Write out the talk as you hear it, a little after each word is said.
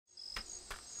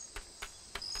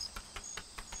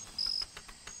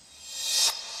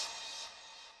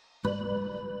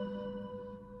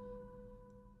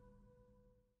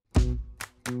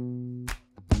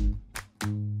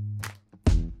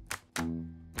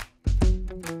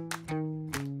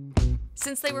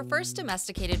Since they were first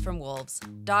domesticated from wolves,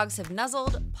 dogs have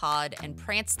nuzzled, pawed, and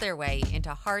pranced their way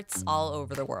into hearts all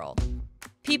over the world.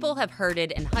 People have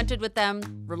herded and hunted with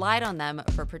them, relied on them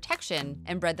for protection,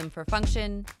 and bred them for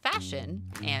function, fashion,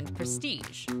 and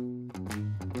prestige.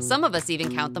 Some of us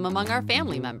even count them among our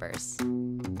family members.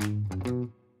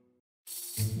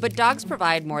 But dogs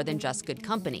provide more than just good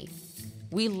company.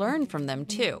 We learn from them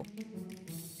too.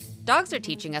 Dogs are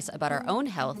teaching us about our own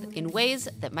health in ways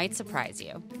that might surprise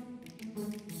you.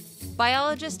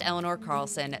 Biologist Elinor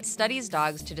Karlsson studies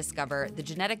dogs to discover the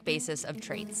genetic basis of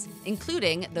traits,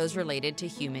 including those related to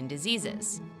human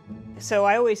diseases. So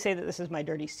I always say that this is my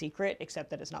dirty secret,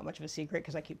 except that it's not much of a secret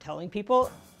because I keep telling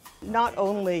people. Not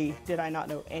only did I not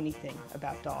know anything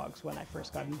about dogs when I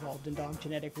first got involved in dog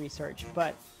genetic research,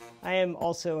 but I am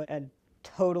also a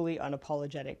totally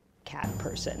unapologetic cat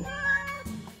person.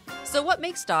 So what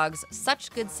makes dogs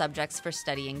such good subjects for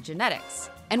studying genetics?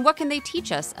 And what can they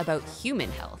teach us about human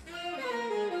health?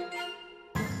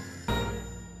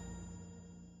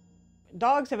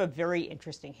 Dogs have a very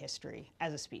interesting history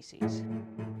as a species.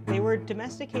 They were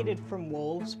domesticated from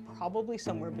wolves probably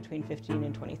somewhere between 15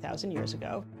 and 20,000 years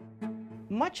ago.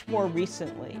 Much more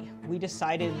recently, we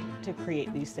decided to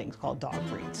create these things called dog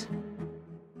breeds.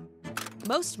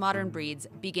 Most modern breeds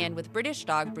began with British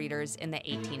dog breeders in the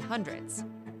 1800s.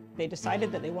 They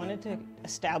decided that they wanted to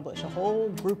establish a whole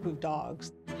group of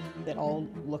dogs that all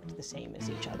looked the same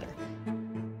as each other.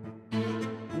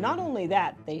 Not only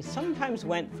that, they sometimes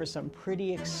went for some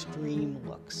pretty extreme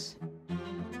looks.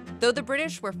 Though the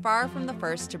British were far from the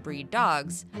first to breed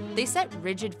dogs, they set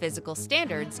rigid physical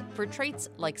standards for traits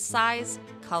like size,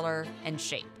 color, and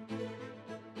shape.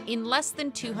 In less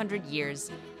than 200 years,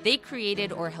 they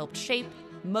created or helped shape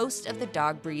most of the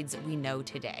dog breeds we know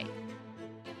today.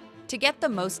 To get the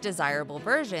most desirable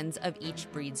versions of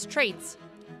each breed's traits,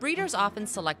 breeders often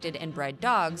selected and bred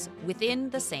dogs within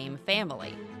the same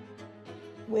family.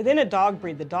 Within a dog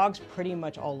breed, the dogs pretty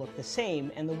much all look the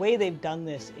same, and the way they've done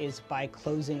this is by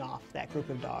closing off that group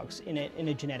of dogs in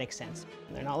a genetic sense.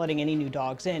 They're not letting any new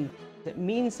dogs in. That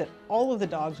means that all of the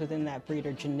dogs within that breed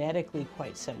are genetically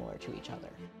quite similar to each other.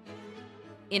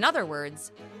 In other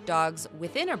words, dogs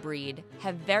within a breed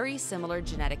have very similar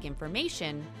genetic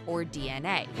information, or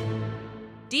DNA.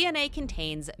 DNA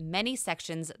contains many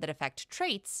sections that affect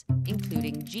traits,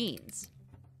 including genes.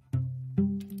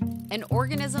 An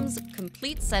organism's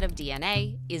complete set of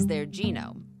DNA is their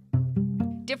genome.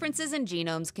 Differences in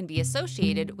genomes can be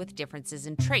associated with differences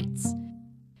in traits,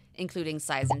 including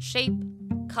size and shape,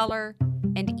 color,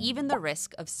 and even the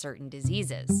risk of certain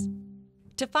diseases.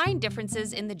 To find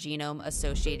differences in the genome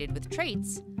associated with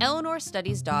traits, Elinor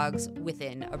studies dogs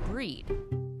within a breed.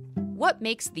 What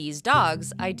makes these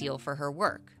dogs ideal for her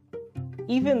work?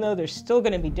 Even though there's still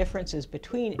going to be differences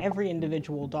between every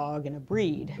individual dog in a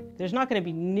breed, there's not going to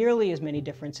be nearly as many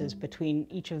differences between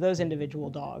each of those individual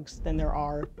dogs than there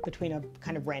are between a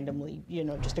kind of randomly,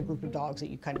 just a group of dogs that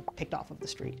you kind of picked off of the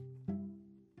street.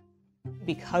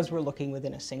 Because we're looking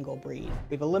within a single breed,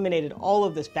 we've eliminated all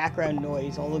of this background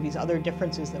noise, all of these other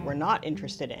differences that we're not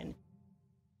interested in.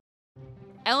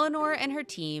 Elinor and her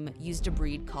team used a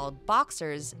breed called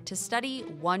boxers to study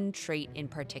one trait in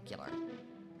particular.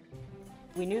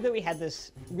 We knew that we had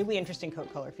this really interesting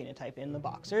coat color phenotype in the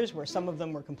boxers, where some of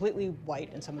them were completely white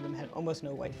and some of them had almost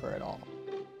no white fur at all.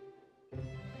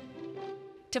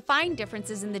 To find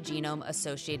differences in the genome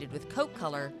associated with coat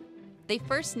color, they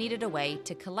first needed a way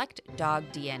to collect dog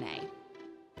DNA.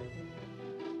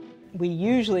 We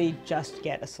usually just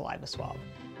get a saliva swab.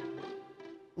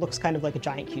 Looks kind of like a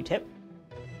giant Q-tip.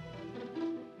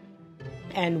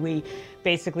 And we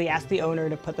basically ask the owner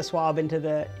to put the swab into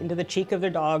the cheek of their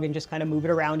dog and just kind of move it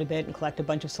around a bit and collect a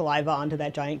bunch of saliva onto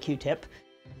that giant Q-tip.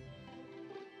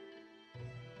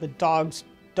 The dogs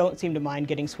don't seem to mind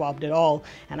getting swabbed at all,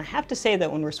 and I have to say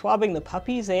that when we're swabbing the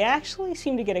puppies, they actually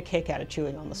seem to get a kick out of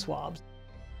chewing on the swabs.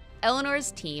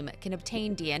 Elinor's team can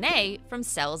obtain DNA from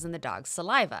cells in the dog's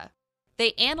saliva.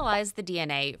 They analyze the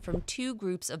DNA from two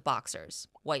groups of boxers,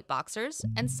 white boxers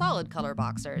and solid color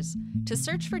boxers, to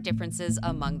search for differences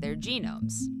among their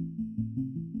genomes.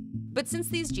 But since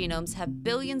these genomes have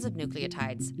billions of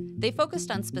nucleotides, they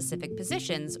focused on specific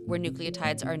positions where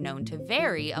nucleotides are known to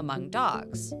vary among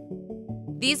dogs.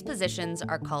 These positions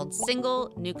are called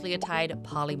single nucleotide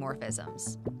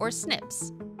polymorphisms, or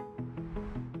SNPs.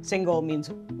 Single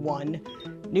means one.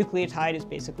 Nucleotide is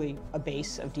basically a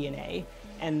base of DNA.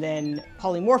 And then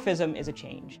polymorphism is a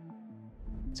change.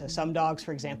 So some dogs,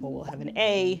 for example, will have an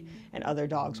A, and other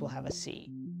dogs will have a C.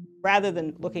 Rather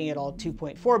than looking at all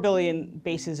 2.4 billion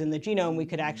bases in the genome, we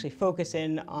could actually focus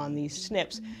in on these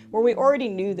SNPs, where we already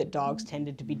knew that dogs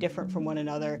tended to be different from one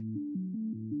another.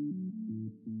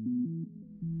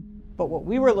 But what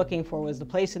we were looking for was the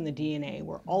place in the DNA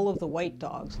where all of the white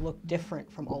dogs looked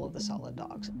different from all of the solid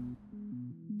dogs.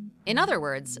 In other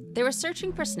words, they were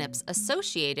searching for SNPs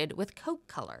associated with coat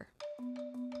color.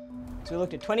 So we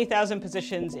looked at 20,000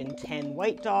 positions in 10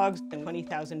 white dogs and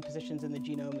 20,000 positions in the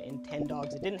genome in 10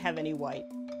 dogs that didn't have any white.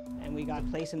 And we got a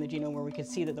place in the genome where we could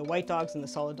see that the white dogs and the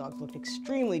solid dogs looked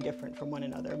extremely different from one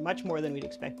another, much more than we'd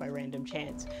expect by random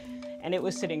chance. And it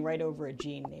was sitting right over a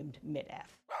gene named MITF.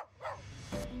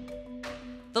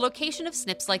 The location of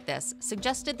SNPs like this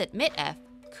suggested that MITF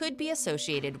could be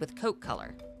associated with coat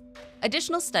color.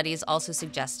 Additional studies also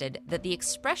suggested that the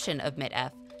expression of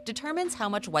MITF determines how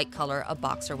much white color a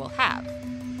boxer will have.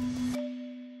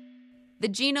 The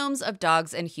genomes of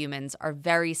dogs and humans are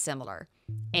very similar,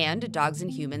 and dogs and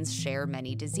humans share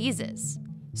many diseases.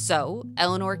 So,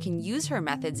 Elinor can use her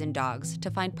methods in dogs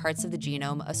to find parts of the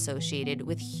genome associated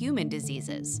with human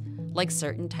diseases, like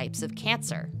certain types of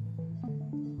cancer.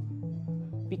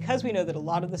 Because we know that a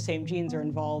lot of the same genes are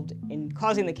involved in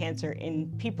causing the cancer in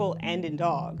people and in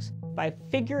dogs, by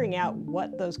figuring out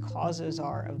what those causes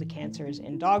are of the cancers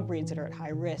in dog breeds that are at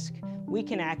high risk, we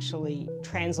can actually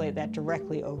translate that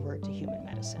directly over to human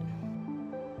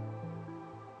medicine.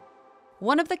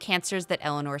 One of the cancers that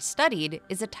Elinor studied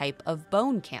is a type of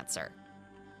bone cancer.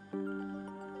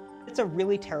 It's a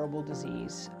really terrible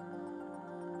disease.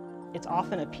 It's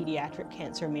often a pediatric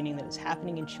cancer, meaning that it's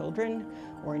happening in children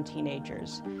or in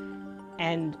teenagers.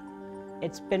 And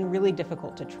it's been really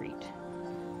difficult to treat.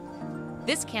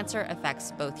 This cancer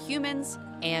affects both humans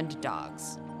and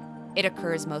dogs. It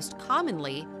occurs most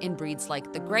commonly in breeds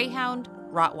like the Greyhound,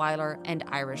 Rottweiler, and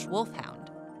Irish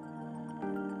Wolfhound.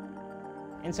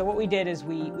 And so what we did is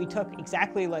we took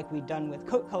exactly like we'd done with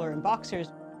coat color and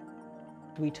boxers.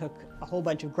 We took a whole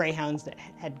bunch of greyhounds that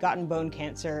had gotten bone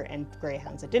cancer and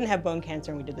greyhounds that didn't have bone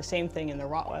cancer, and we did the same thing in the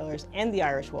Rottweilers and the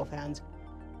Irish Wolfhounds.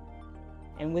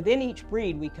 And within each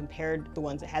breed, we compared the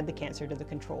ones that had the cancer to the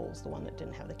controls, the one that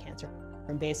didn't have the cancer,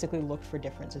 and basically looked for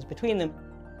differences between them.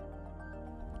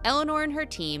 Elinor and her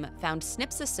team found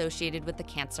SNPs associated with the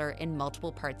cancer in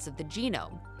multiple parts of the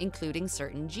genome, including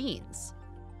certain genes.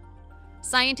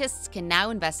 Scientists can now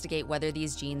investigate whether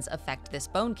these genes affect this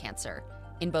bone cancer,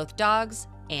 in both dogs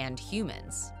and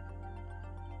humans.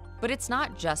 But it's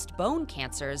not just bone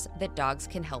cancers that dogs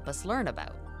can help us learn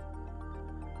about.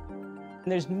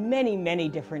 There's many, many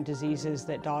different diseases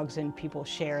that dogs and people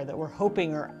share that we're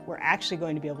hoping we're actually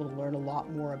going to be able to learn a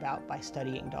lot more about by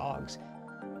studying dogs.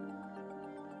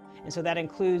 And so that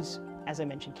includes, as I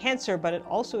mentioned, cancer, but it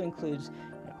also includes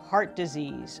heart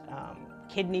disease,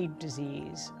 kidney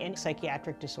disease, and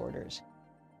psychiatric disorders.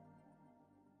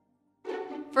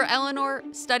 For Elinor,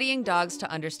 studying dogs to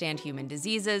understand human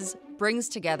diseases brings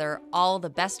together all the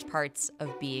best parts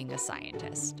of being a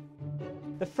scientist.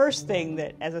 The first thing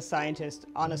that, as a scientist,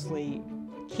 honestly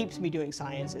keeps me doing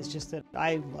science is just that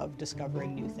I love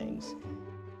discovering new things.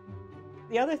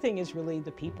 The other thing is really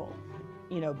the people.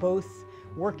 Both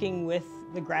working with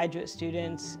the graduate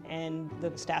students and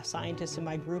the staff scientists in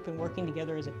my group and working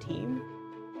together as a team.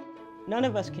 None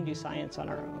of us can do science on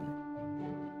our own.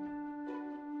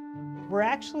 We're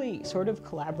actually sort of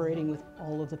collaborating with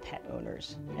all of the pet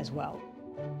owners as well.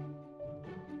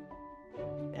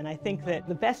 And I think that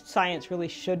the best science really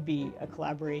should be a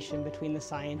collaboration between the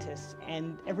scientists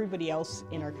and everybody else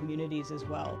in our communities as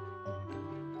well.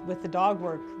 With the dog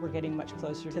work, we're getting much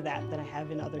closer to that than I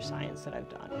have in other science that I've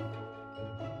done.